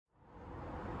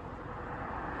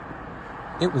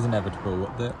It was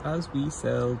inevitable that as we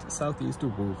sailed southeast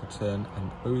of Wolverton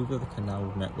and over the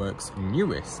canal network's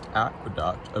newest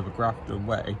aqueduct over Grafton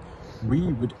Way,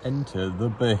 we would enter the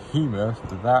behemoth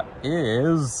that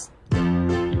is...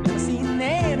 Never seen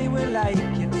anywhere like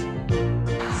it.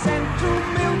 Central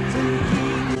Milton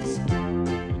Keynes.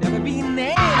 Never been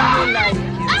anywhere like it.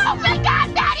 Oh my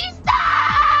God, Daddy,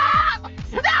 stop!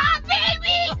 Stop,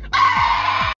 baby!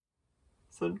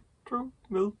 Central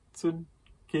Milton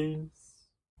Keynes.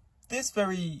 This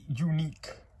very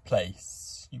unique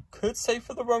place, you could say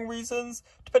for the wrong reasons,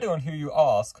 depending on who you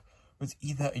ask, was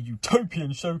either a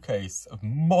utopian showcase of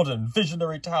modern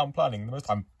visionary town planning, the most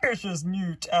ambitious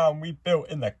new town we built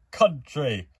in the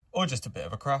country, or just a bit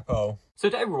of a crap-hole. So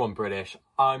to everyone British,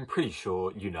 I'm pretty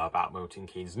sure you know about Milton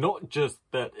Keynes. Not just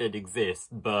that it exists,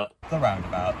 but the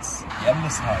roundabouts, the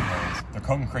endless highways, the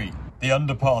concrete, the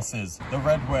underpasses, the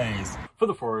redways. For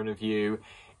the foreigner view,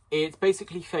 it's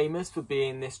basically famous for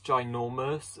being this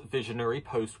ginormous, visionary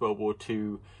post-World War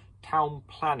II town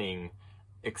planning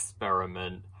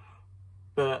experiment,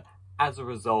 but as a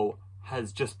result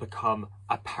has just become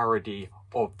a parody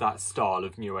of that style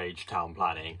of New Age town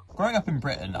planning. Growing up in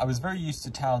Britain, I was very used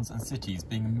to towns and cities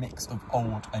being a mix of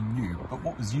old and new, but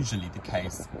what was usually the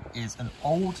case is an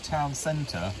old town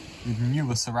centre with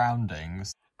newer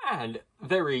surroundings. And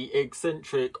very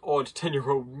eccentric, odd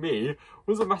 10-year-old me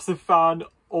was a massive fan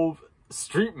of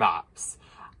street maps.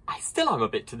 I still am a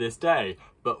bit to this day,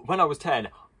 but when I was 10,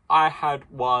 I had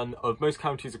one of most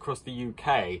counties across the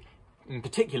UK, in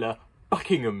particular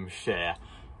Buckinghamshire.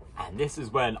 And this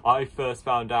is when I first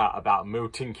found out about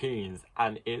Milton Keynes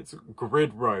and its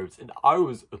grid roads, and I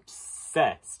was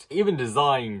obsessed. I even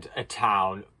designed a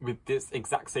town with this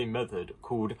exact same method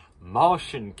called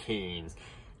Martian Keynes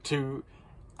to,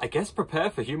 I guess, prepare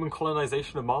for human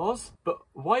colonisation of Mars. But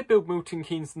why build Milton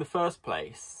Keynes in the first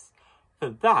place? For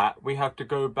that, we have to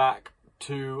go back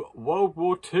to World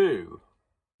War II.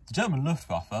 The German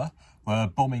Luftwaffe were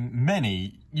bombing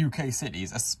many UK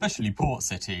cities, especially port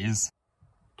cities,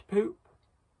 to poop.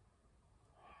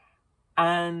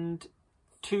 And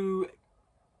to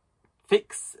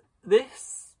fix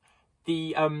this,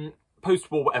 the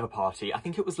post-war whatever party, I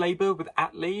think it was Labour with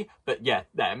Attlee, but yeah,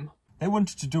 them. They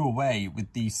wanted to do away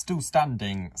with the still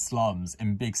standing slums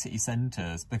in big city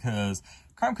centres because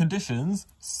cramped conditions,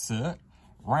 soot,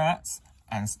 rats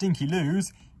and stinky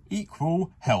loos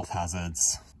equal health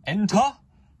hazards. Enter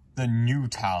the New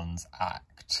Towns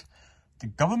Act. The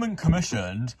government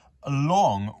commissioned,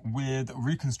 along with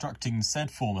reconstructing said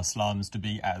former slums to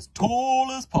be as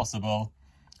tall as possible,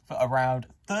 for around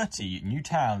 30 new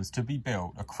towns to be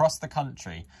built across the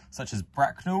country, such as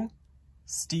Bracknell,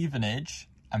 Stevenage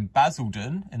and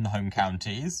Basildon in the home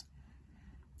counties,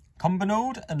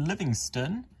 Cumbernauld and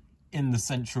Livingston in the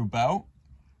Central Belt,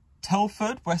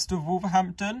 Telford west of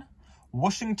Wolverhampton,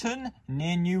 Washington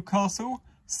near Newcastle,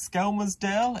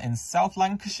 Skelmersdale in South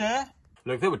Lancashire.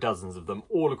 Look, there were dozens of them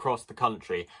all across the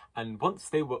country, and once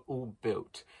they were all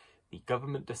built, the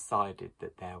government decided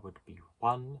that there would be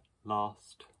one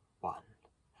last one.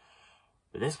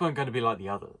 But this weren't going to be like the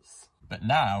others. But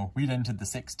now we'd entered the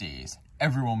 60s.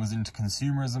 Everyone was into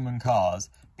consumerism and cars.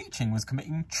 Beeching was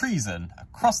committing treason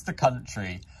across the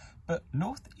country. But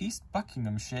northeast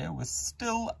Buckinghamshire was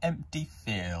still empty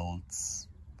fields.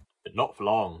 But not for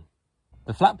long.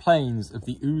 The flat plains of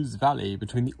the Ouse Valley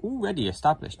between the already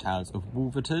established towns of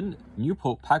Wolverton,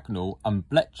 Newport Pagnell and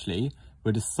Bletchley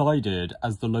were decided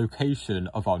as the location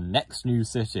of our next new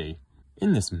city.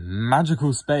 In this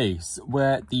magical space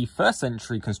where the 1st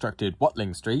century constructed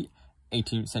Watling Street,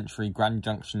 18th century Grand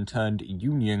Junction turned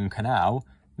Union Canal,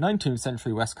 19th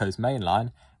century West Coast Main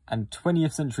Line and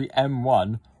 20th century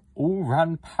M1 all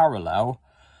ran parallel,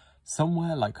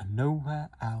 somewhere like nowhere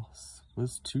else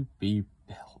was to be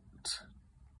built.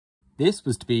 This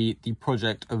was to be the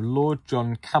project of Lord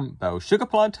John Campbell, sugar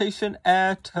plantation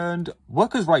heir turned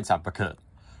workers' rights advocate,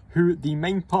 who the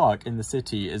main park in the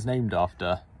city is named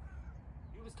after.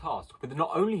 He was tasked with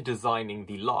not only designing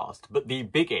the last, but the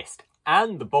biggest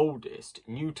and the boldest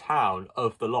new town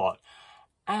of the lot,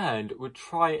 and would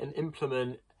try and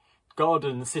implement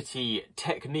garden city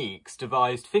techniques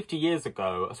devised 50 years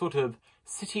ago, a sort of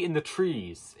city in the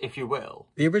trees, if you will.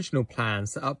 The original plan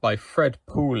set up by Fred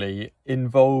Pooley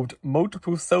involved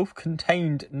multiple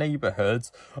self-contained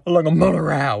neighbourhoods along a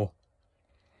monorail.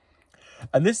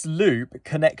 And this loop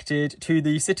connected to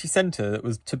the city centre that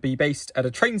was to be based at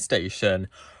a train station.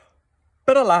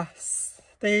 But alas,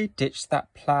 they ditched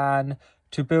that plan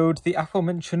to build the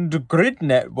aforementioned grid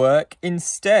network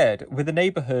instead, with a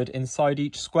neighbourhood inside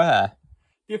each square.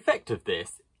 The effect of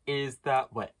this is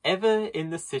that wherever in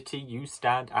the city you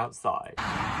stand outside,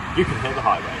 you can hear the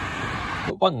highway.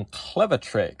 But one clever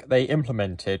trick they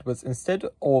implemented was, instead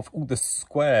of all the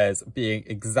squares being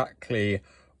exactly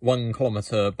 1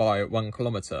 kilometre by 1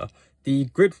 kilometre, the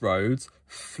grid roads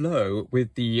flow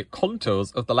with the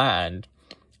contours of the land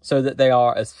so that they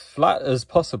are as flat as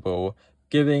possible,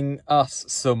 giving us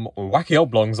some wacky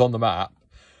oblongs on the map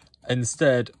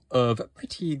instead of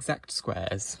pretty exact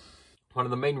squares. One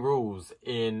of the main rules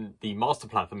in the master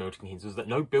plan for Milton Keynes was that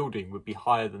no building would be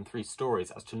higher than 3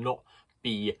 stories, as to not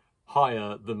be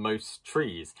higher than most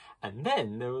trees. And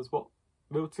then there was what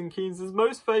Milton Keynes is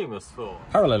most famous for.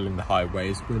 Paralleling the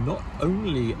highways were not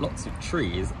only lots of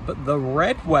trees, but the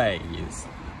redways.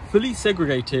 Fully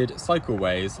segregated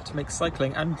cycleways to make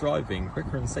cycling and driving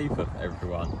quicker and safer for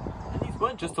everyone. And these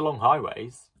weren't just along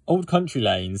highways. Old country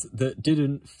lanes that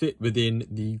didn't fit within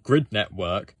the grid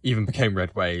network even became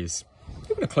redways.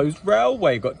 Even a closed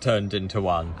railway got turned into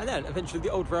one. And then eventually the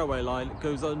old railway line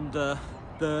goes under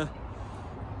the,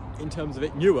 in terms of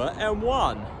it, newer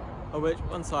M1. On which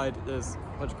one side there's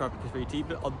a bunch of crappy graffiti,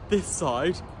 but on this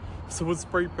side someone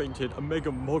spray painted a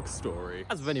mega mog story.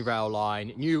 As with any rail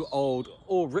line, new, old,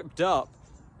 or ripped up,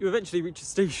 you eventually reach a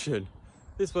station.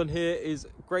 This one here is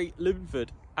Great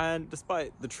Linford, and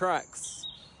despite the tracks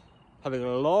having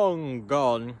long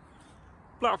gone,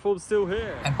 platform's still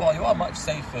here. And while you are much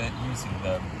safer using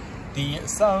them, the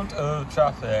sound of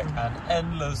traffic and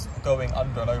endless going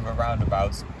under and over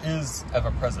roundabouts is ever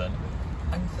present.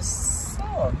 And for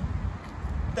some,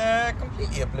 they're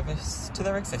completely oblivious to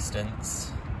their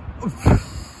existence.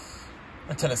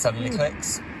 Until it suddenly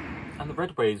clicks. And the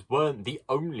redways weren't the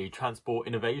only transport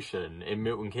innovation in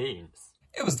Milton Keynes.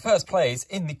 It was the first place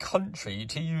in the country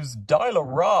to use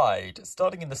dial-a-ride.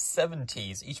 Starting in the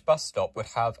 70s, each bus stop would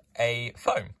have a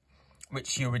phone,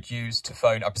 which you would use to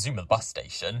phone, I presume, at the bus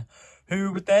station,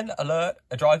 who would then alert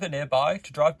a driver nearby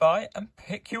to drive by and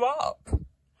pick you up.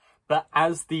 But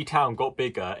as the town got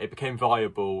bigger, it became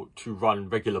viable to run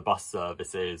regular bus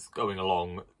services going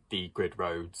along the grid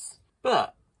roads.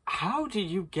 But how do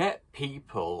you get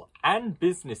people and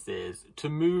businesses to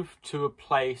move to a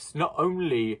place not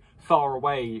only far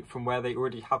away from where they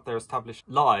already have their established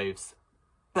lives,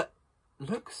 but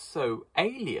looks so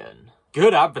alien?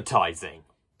 Good advertising.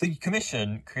 The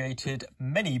Commission created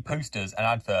many posters and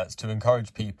adverts to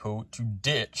encourage people to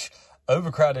ditch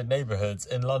overcrowded neighbourhoods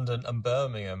in London and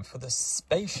Birmingham for the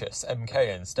spacious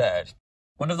MK instead.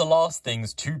 One of the last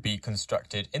things to be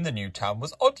constructed in the new town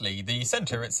was, oddly, the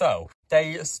centre itself.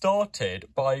 They started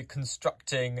by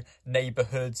constructing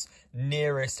neighbourhoods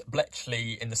nearest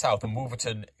Bletchley in the south and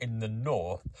Wolverton in the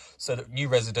north, so that new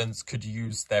residents could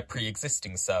use their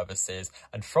pre-existing services,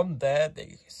 and from there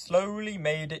they slowly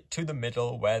made it to the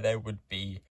middle where there would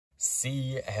be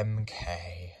CMK.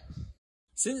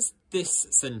 Since this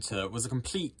centre was a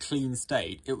complete clean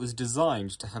state, it was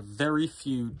designed to have very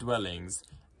few dwellings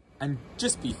and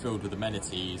just be filled with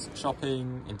amenities,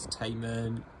 shopping,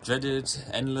 entertainment, dreaded,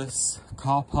 endless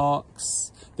car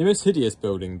parks. The most hideous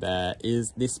building there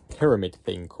is this pyramid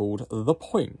thing called The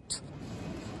Point.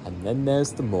 And then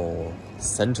there's the mall,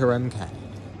 Centre MK.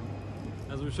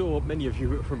 As I'm sure many of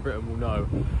you from Britain will know,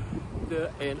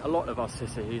 that in a lot of our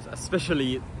cities,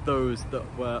 especially those that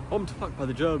were bombed to fuck by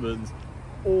the Germans,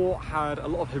 or had a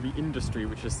lot of heavy industry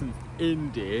which has since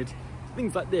ended,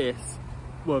 things like this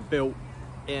were built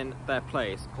in their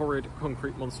place. Horrid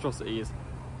concrete monstrosities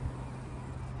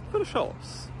full of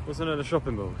shops, also known as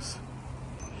shopping malls.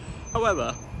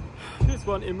 However, this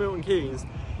one in Milton Keynes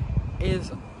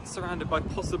is surrounded by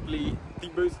possibly the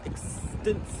most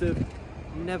extensive,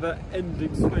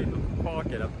 never-ending swath of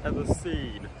parking I've ever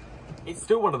seen. It's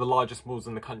still one of the largest malls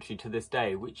in the country to this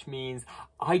day, which means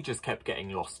I just kept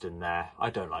getting lost in there. I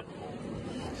don't like the mall.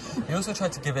 They also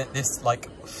tried to give it this, like,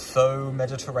 faux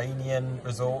Mediterranean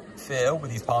resort feel with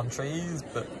these palm trees,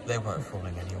 but they weren't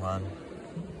fooling anyone.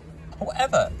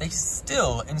 However, they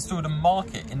still installed a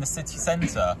market in the city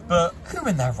centre, but who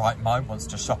in their right mind wants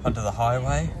to shop under the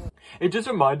highway? It just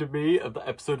reminded me of the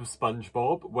episode of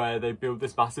SpongeBob where they build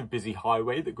this massive busy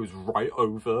highway that goes right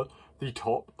over the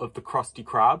top of the Krusty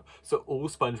Krab, so all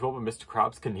SpongeBob and Mr.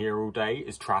 Krabs can hear all day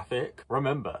is traffic.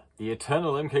 Remember, the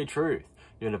eternal MK truth,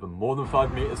 you're never more than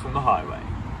 5 metres from the highway.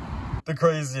 The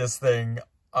craziest thing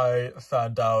I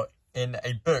found out in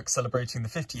a book celebrating the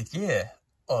 50th year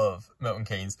of Milton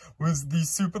Keynes was the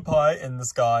super pie in the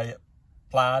sky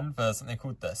plan for something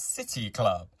called the City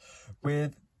Club,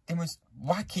 with the most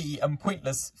wacky and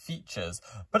pointless features,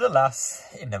 but alas,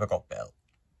 it never got built.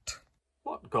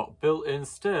 What got built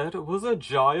instead was a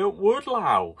giant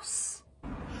woodlouse.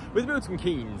 With Milton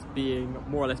Keynes being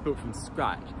more or less built from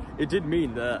scratch, it did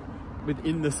mean that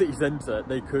within the city centre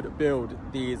they could build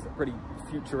these pretty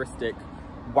futuristic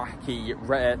wacky,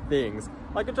 rare things,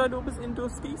 like a ginormous indoor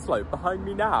ski slope behind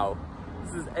me now.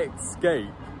 This is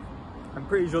Escape. I'm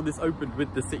pretty sure this opened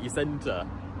with the city centre,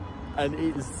 and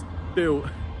it is built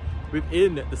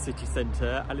within the city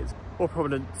centre, and it's more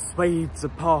prominent swathes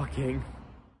of parking.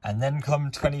 And then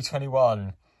come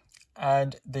 2021,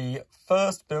 and the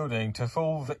first building to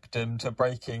fall victim to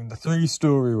breaking the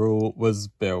 3-storey rule was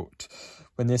built,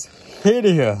 when this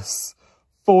hideous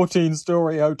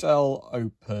 14-storey hotel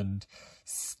opened,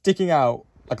 sticking out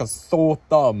like a sore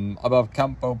thumb above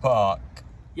Campbell Park.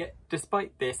 Yet,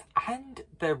 despite this and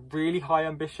their really high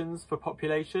ambitions for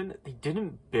population, they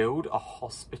didn't build a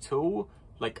hospital,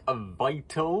 like a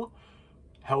vital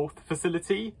health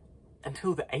facility,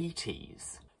 until the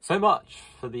 80s. So much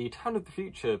for the town of the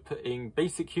future putting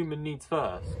basic human needs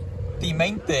first. The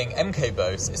main thing MK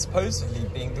boasts is supposedly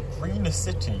being the greenest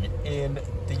city in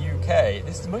the UK.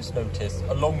 This is most noticed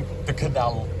along the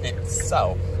canal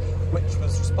itself, which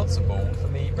was responsible for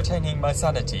me retaining my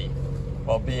sanity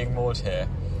while being moored here.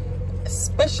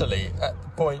 Especially at the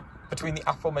point between the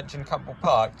aforementioned Campbell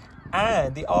Park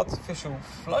and the artificial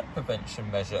flood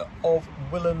prevention measure of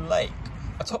Willen Lake.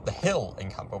 Atop the hill in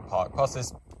Campbell Park, past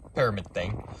this pyramid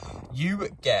thing, you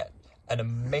get an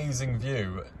amazing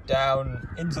view down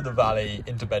into the valley,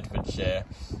 into Bedfordshire.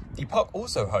 The park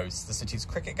also hosts the city's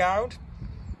cricket ground,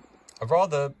 a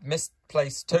rather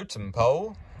misplaced totem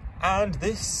pole, and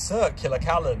this circular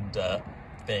calendar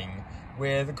thing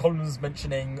with columns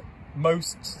mentioning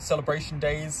most celebration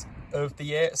days of the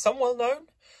year. Some well known,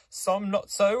 some not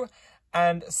so,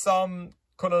 and some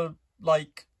kind of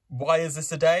like, why is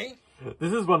this a day?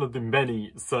 This is one of the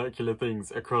many circular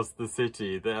things across the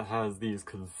city that has these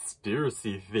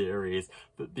conspiracy theories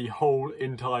that the whole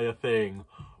entire thing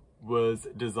was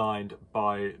designed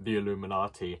by the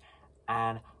Illuminati,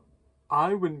 and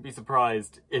I wouldn't be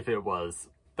surprised if it was.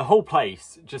 The whole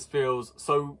place just feels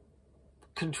so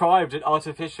contrived and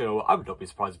artificial. I would not be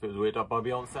surprised if it was weirded up by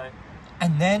Beyonce.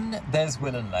 And then there's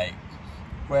Willen Lake,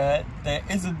 where there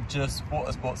isn't just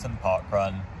water sports and park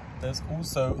run. There's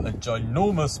also a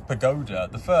ginormous pagoda,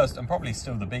 the first and probably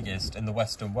still the biggest in the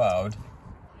Western world.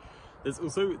 There's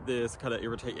also this kind of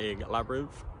irritating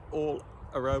labyrinth all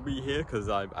around me here, because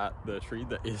I'm at the tree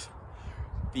that is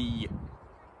the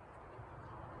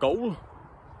goal,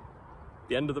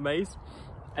 the end of the maze.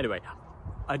 Anyway,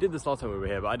 I did this last time we were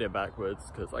here, but I did it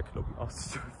backwards because I could not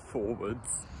ask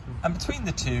forwards. And between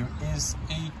the two is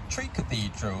a tree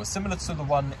cathedral, similar to the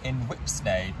one in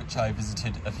Whipsnade, which I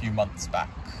visited a few months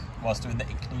back whilst doing the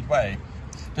Icknield Way.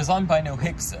 Designed by Neil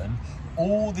Higson,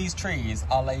 all these trees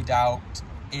are laid out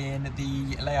in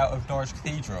the layout of Norwich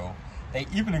Cathedral. They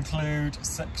even include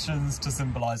sections to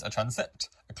symbolise a transept,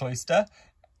 a cloister,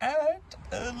 and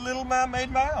a little man-made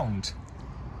mound.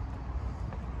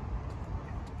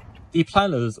 The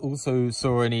planners also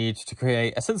saw a need to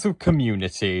create a sense of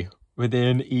community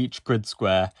within each grid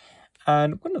square,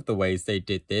 and one of the ways they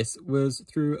did this was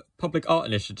through public art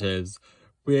initiatives,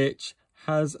 which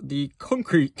has the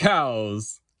concrete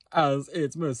cows as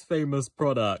its most famous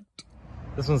product.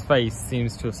 This one's face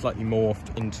seems to have slightly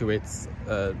morphed into its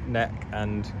neck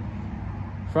and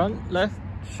front left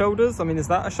shoulders. I mean, is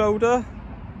that a shoulder?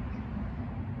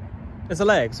 It's a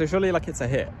leg, so surely like it's a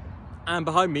hip. And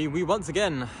behind me, we once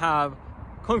again have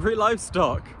concrete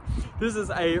livestock. This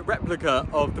is a replica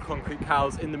of the concrete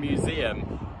cows in the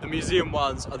museum. The museum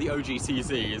ones are the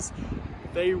OGCCs.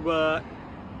 They were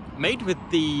made with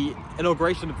the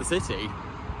inauguration of the city.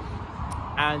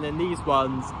 And then these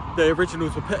ones, the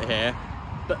originals were put here,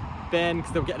 but then,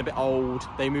 because they were getting a bit old,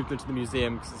 they moved them to the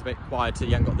museum because it's a bit quieter.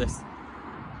 You haven't got this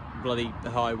bloody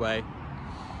highway.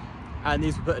 And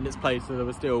these were put in its place, so there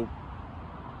were still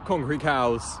concrete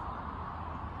cows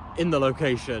in the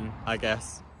location, I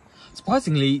guess.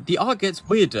 Surprisingly, the art gets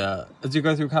weirder as you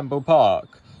go through Campbell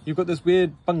Park. You've got this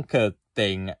weird bunker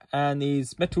thing and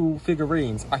these metal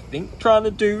figurines, I think trying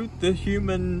to do the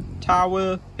human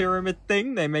tower pyramid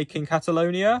thing they make in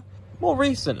Catalonia. More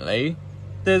recently,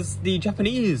 there's the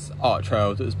Japanese art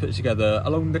trail that was put together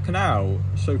along the canal,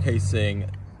 showcasing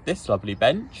this lovely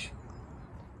bench,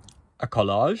 a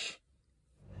collage,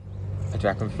 a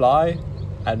dragonfly,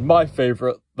 and my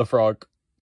favourite, the frog.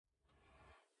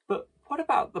 But what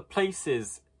about the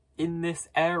places in this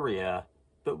area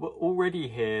that were already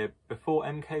here before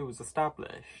MK was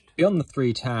established? Beyond the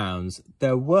three towns,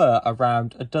 there were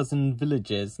around a dozen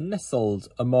villages nestled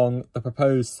among the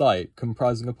proposed site,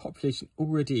 comprising a population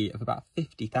already of about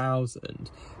 50,000.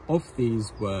 Of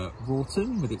these were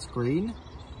Broughton with its green,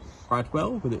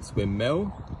 Bradwell with its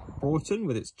windmill, Broughton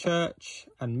with its church,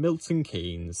 and Milton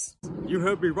Keynes. You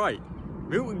heard me right,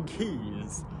 Milton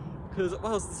Keynes. Because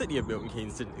whilst the city of Milton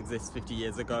Keynes didn't exist 50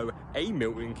 years ago, a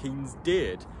Milton Keynes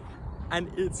did. And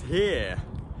it's here,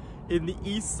 in the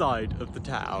east side of the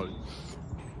town.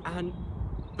 And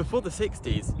before the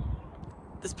 60s,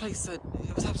 this place, it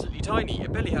was absolutely tiny.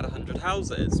 It barely had 100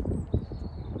 houses.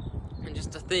 And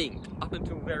just to think, up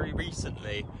until very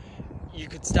recently, you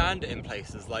could stand in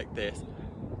places like this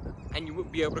and you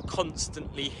wouldn't be able to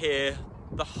constantly hear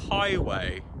the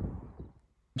highway.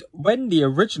 When the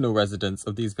original residents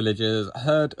of these villages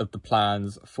heard of the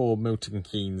plans for Milton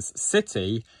Keynes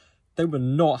City, they were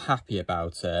not happy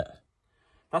about it.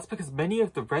 That's because many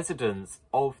of the residents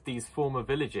of these former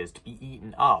villages to be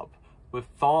eaten up were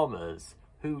farmers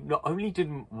who not only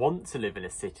didn't want to live in a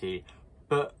city,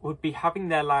 but would be having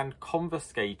their land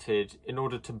confiscated in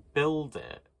order to build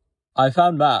it. I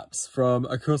found maps from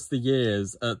across the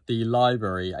years at the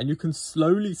library, and you can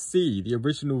slowly see the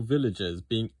original villages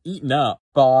being eaten up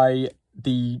by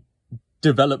the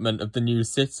development of the new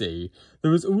city.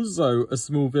 There was also a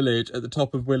small village at the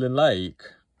top of Willen Lake.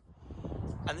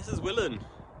 And this is Willen,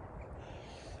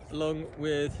 along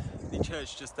with the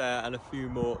church just there and a few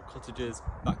more cottages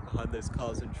back behind those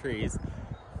cars and trees.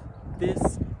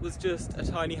 This was just a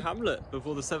tiny hamlet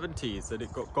before the 70s and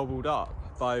it got gobbled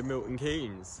up by Milton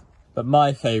Keynes. But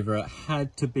my favourite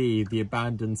had to be the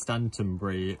abandoned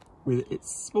Stantonbury, with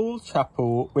its small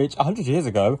chapel, which 100 years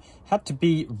ago had to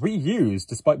be reused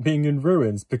despite being in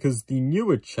ruins because the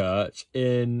newer church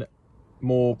in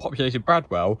more populated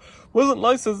Bradwell wasn't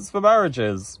licensed for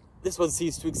marriages. This one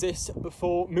ceased to exist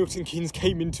before Milton Keynes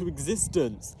came into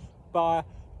existence by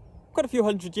quite a few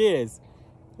hundred years.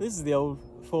 This is the old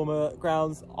former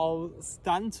grounds of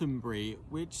Stantonbury,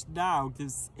 which now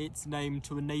gives its name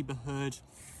to a neighbourhood,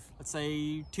 I'd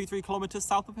say 2-3 kilometres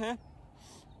south of here.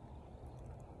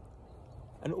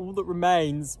 And all that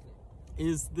remains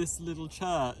is this little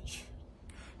church.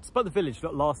 Despite the village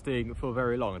not lasting for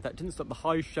very long, that didn't stop the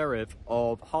High Sheriff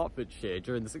of Hertfordshire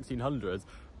during the 1600s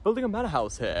building a manor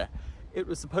house here. It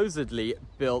was supposedly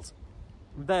built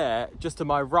there, just to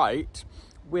my right,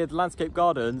 with landscape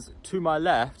gardens to my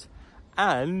left,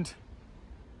 and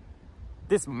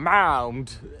this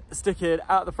mound sticking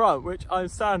out the front, which I'm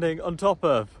standing on top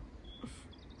of.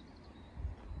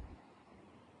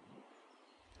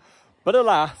 But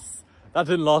alas, that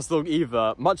didn't last long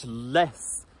either, much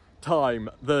less time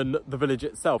than the village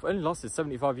itself. It only lasted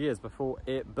 75 years before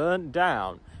it burnt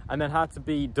down and then had to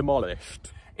be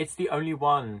demolished. It's the only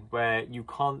one where you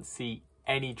can't see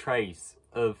any trace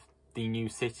of the new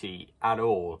city at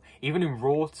all. Even in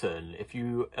Wroughton, if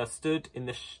you are stood in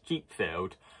the sheep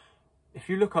field, if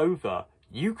you look over,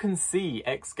 you can see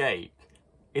Excape.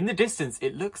 In the distance,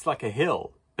 it looks like a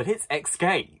hill, but it's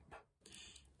Excape.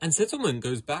 And settlement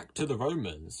goes back to the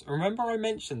Romans. Remember I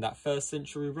mentioned that 1st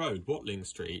century road, Watling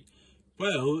Street?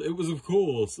 Well, it was of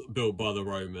course built by the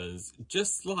Romans,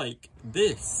 just like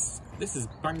this. This is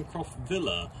Bancroft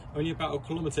Villa, only about a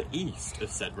kilometre east of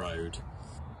said road.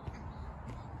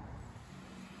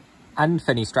 And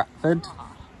Fenny Stratford.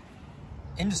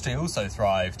 Industry also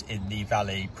thrived in the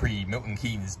valley pre-Milton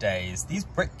Keynes days. These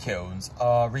brick kilns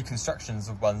are reconstructions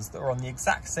of ones that were on the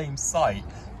exact same site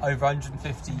over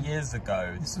 150 years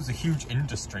ago. This was a huge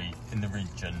industry in the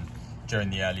region during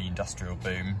the early industrial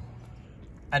boom.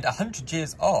 And 100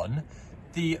 years on,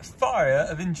 the fire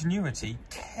of ingenuity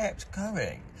kept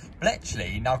going.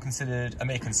 Bletchley, now considered a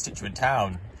mere constituent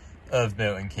town of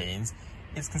Milton Keynes,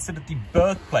 is considered the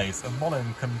birthplace of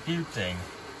modern computing,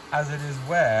 as it is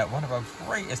where one of our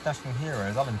greatest national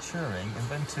heroes, Alan Turing,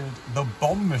 invented the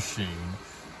bomb machine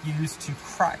used to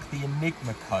crack the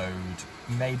Enigma code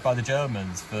made by the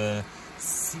Germans for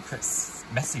secret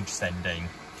message sending.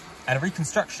 And a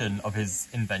reconstruction of his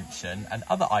invention and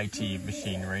other IT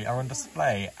machinery are on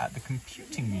display at the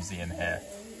Computing Museum here.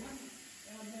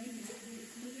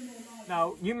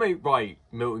 Now, you may write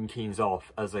Milton Keynes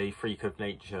off as a freak of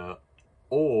nature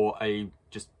or a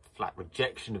just flat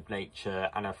rejection of nature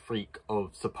and a freak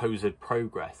of supposed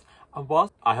progress. And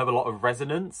whilst I have a lot of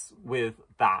resonance with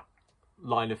that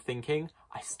line of thinking,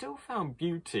 I still found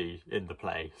beauty in the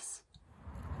place.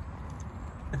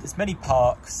 There's many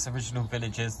parks, original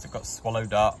villages that got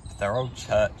swallowed up, there are old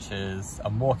churches,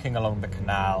 I'm walking along the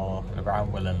canal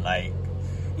around Willen Lake.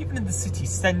 Even in the city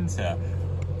centre,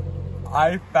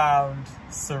 I found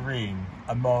serene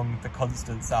among the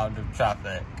constant sound of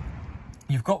traffic.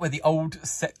 You've got where the old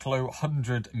Secklow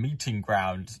 100 meeting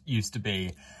ground used to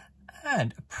be,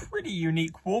 and a pretty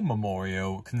unique war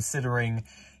memorial considering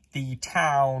the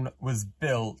town was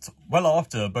built well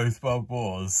after both World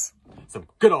Wars. Some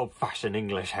good old-fashioned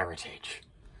English heritage.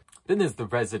 Then there's the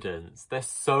residents. They're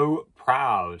so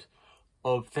proud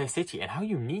of their city and how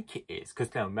unique it is,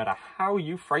 because no matter how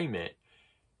you frame it,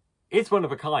 it's one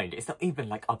of a kind. It's not even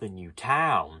like other new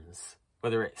towns.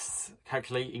 Whether it's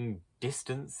calculating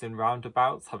distance in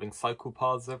roundabouts, having cycle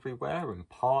paths everywhere and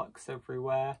parks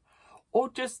everywhere, or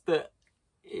just that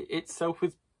it itself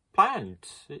is planned.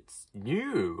 It's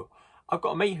new. I've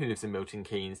got a mate who lives in Milton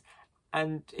Keynes,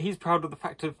 and he's proud of the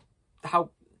fact of how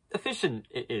efficient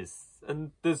it is,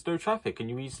 and there's no traffic and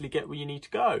you easily get where you need to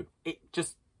go. It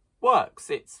just works.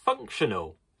 It's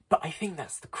functional. But I think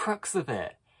that's the crux of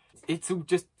it. It's all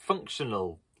just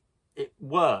functional. It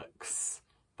works.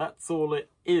 That's all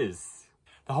it is.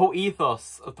 The whole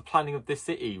ethos of the planning of this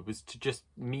city was to just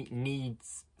meet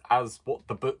needs as what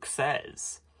the book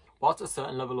says. Whilst a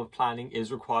certain level of planning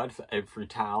is required for every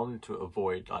town to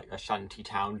avoid like a shanty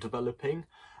town developing,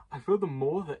 I feel the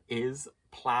more that is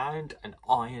planned and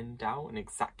ironed out and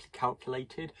exactly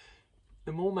calculated,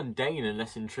 the more mundane and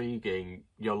less intriguing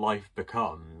your life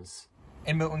becomes.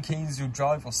 In Milton Keynes, you'll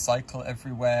drive or cycle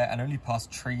everywhere and only pass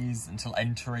trees until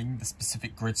entering the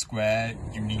specific grid square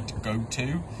you need to go to.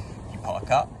 You park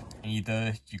up, and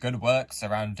either you go to work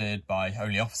surrounded by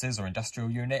only offices or industrial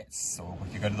units, or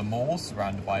if you go to the mall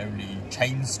surrounded by only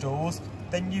chain stores,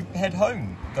 then you head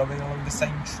home, going along the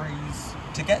same trees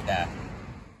to get there.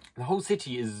 The whole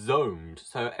city is zoned,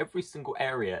 so every single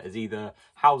area is either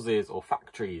houses or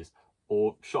factories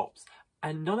or shops,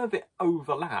 and none of it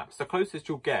overlaps. The closest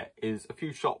you'll get is a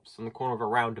few shops on the corner of a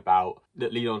roundabout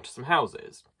that lead onto some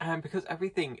houses. And because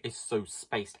everything is so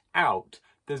spaced out,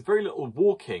 there's very little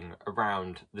walking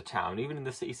around the town. Even in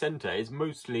the city centre, it's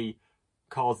mostly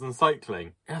cars and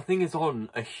cycling. And I think it's on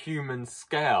a human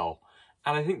scale.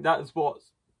 And I think that is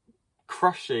what's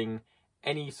crushing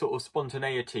any sort of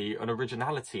spontaneity and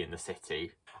originality in the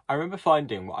city. I remember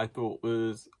finding what I thought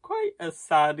was quite a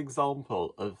sad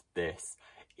example of this.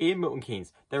 In Milton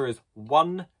Keynes, there is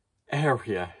one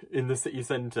area in the city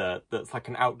centre that's like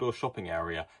an outdoor shopping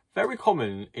area. Very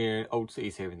common in old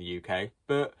cities here in the UK,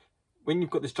 but when you've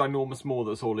got this ginormous mall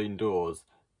that's all indoors,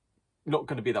 not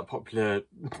going to be that popular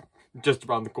just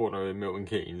around the corner in Milton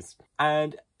Keynes.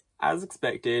 And as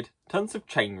expected, tons of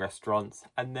chain restaurants,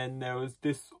 and then there was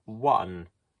this one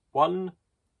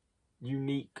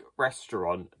unique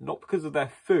restaurant, not because of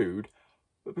their food,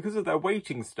 but because of their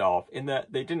waiting staff, in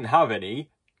that they didn't have any.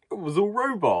 It was all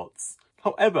robots.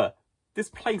 However, this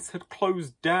place had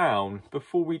closed down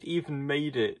before we'd even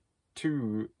made it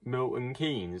to Milton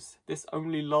Keynes. This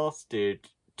only lasted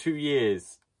 2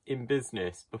 years in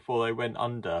business before they went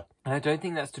under. And I don't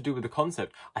think that's to do with the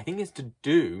concept. I think it's to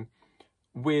do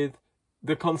with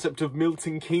the concept of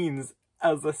Milton Keynes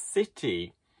as a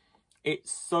city.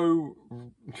 It's so,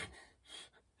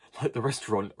 like the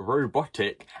restaurant,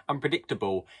 robotic and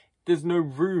predictable. There's no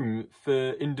room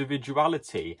for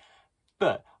individuality.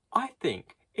 But I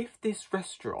think if this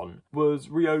restaurant was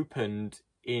reopened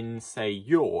in, say,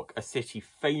 York, a city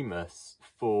famous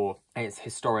for its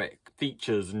historic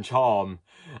features and charm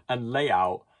and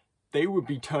layout, they would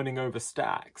be turning over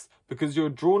stacks, because you're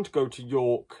drawn to go to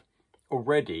York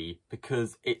already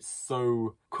because it's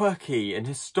so quirky and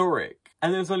historic.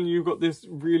 And then suddenly you've got this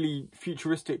really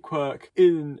futuristic quirk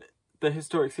in the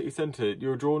historic city centre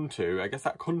you're drawn to. I guess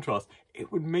that contrast,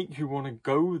 it would make you want to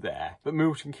go there. But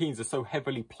Milton Keynes is so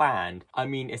heavily planned. I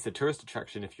mean, it's a tourist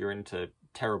attraction if you're into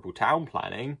terrible town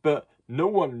planning, but no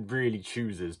one really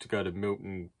chooses to go to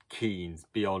Milton Keynes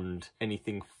beyond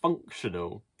anything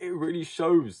functional. It really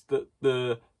shows that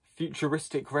the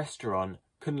futuristic restaurant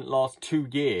couldn't last 2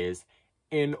 years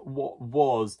in what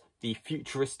was the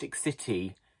futuristic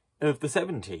city of the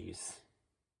 70s.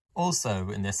 Also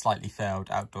in this slightly failed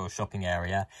outdoor shopping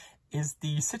area is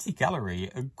the City Gallery,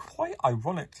 and quite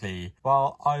ironically,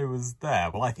 while I was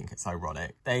there, well, I think it's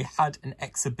ironic, they had an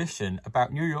exhibition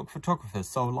about New York photographer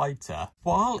Sol Leiter.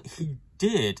 While he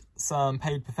did some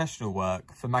paid professional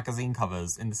work for magazine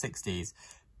covers in the 60s,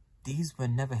 these were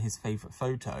never his favourite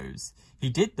photos. He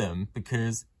did them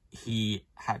because he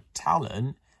had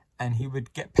talent and he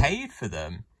would get paid for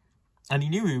them. And he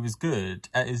knew he was good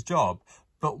at his job.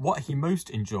 But what he most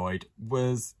enjoyed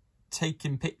was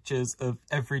taking pictures of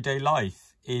everyday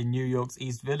life in New York's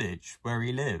East Village, where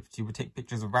he lived. He would take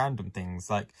pictures of random things,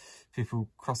 like people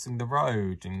crossing the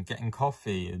road and getting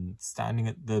coffee and standing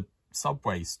at the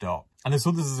subway stop. And I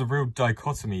saw this as a real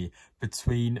dichotomy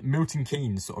between Milton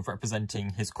Keynes sort of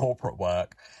representing his corporate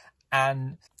work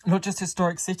and not just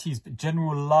historic cities, but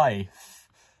general life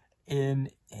in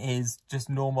his just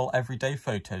normal everyday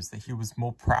photos that he was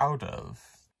more proud of.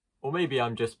 Or maybe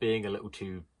I'm just being a little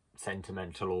too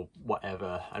sentimental or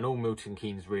whatever, and all Milton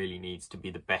Keynes really needs to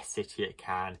be the best city it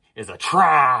can is a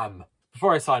tram!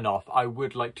 Before I sign off, I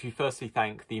would like to firstly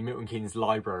thank the Milton Keynes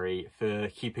Library for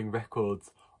keeping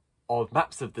records of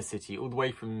maps of the city all the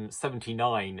way from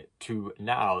 79 to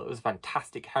now. It was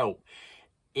fantastic help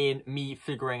in me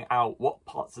figuring out what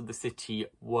parts of the city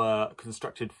were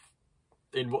constructed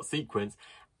in what sequence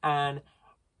and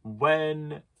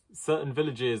when certain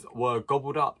villages were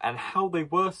gobbled up and how they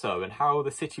were so and how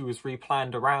the city was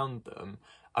replanned around them.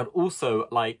 I'd also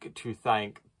like to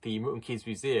thank the Milton Keynes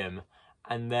Museum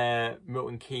and their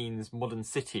Milton Keynes Modern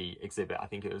City exhibit, I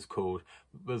think it was called,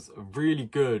 was really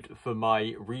good for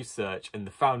my research and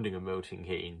the founding of Milton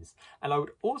Keynes. And I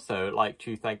would also like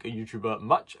to thank a YouTuber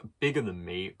much bigger than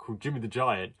me called Jimmy the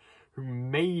Giant, who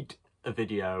made a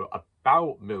video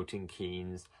about Milton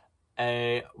Keynes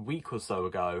a week or so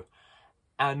ago.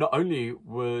 And not only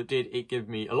did it give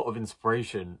me a lot of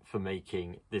inspiration for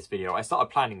making this video, I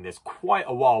started planning this quite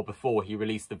a while before he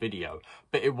released the video,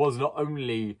 but it was not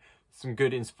only some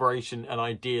good inspiration and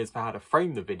ideas for how to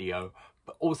frame the video,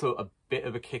 but also a bit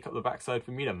of a kick up the backside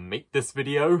for me to make this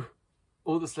video.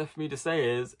 All that's left for me to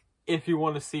say is, if you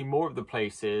want to see more of the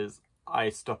places I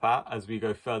stop at as we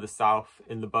go further south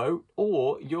in the boat,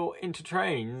 or you're into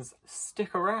trains,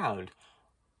 stick around.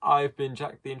 I've been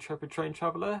Jack the Intrepid Train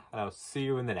Traveller, and I'll see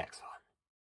you in the next one.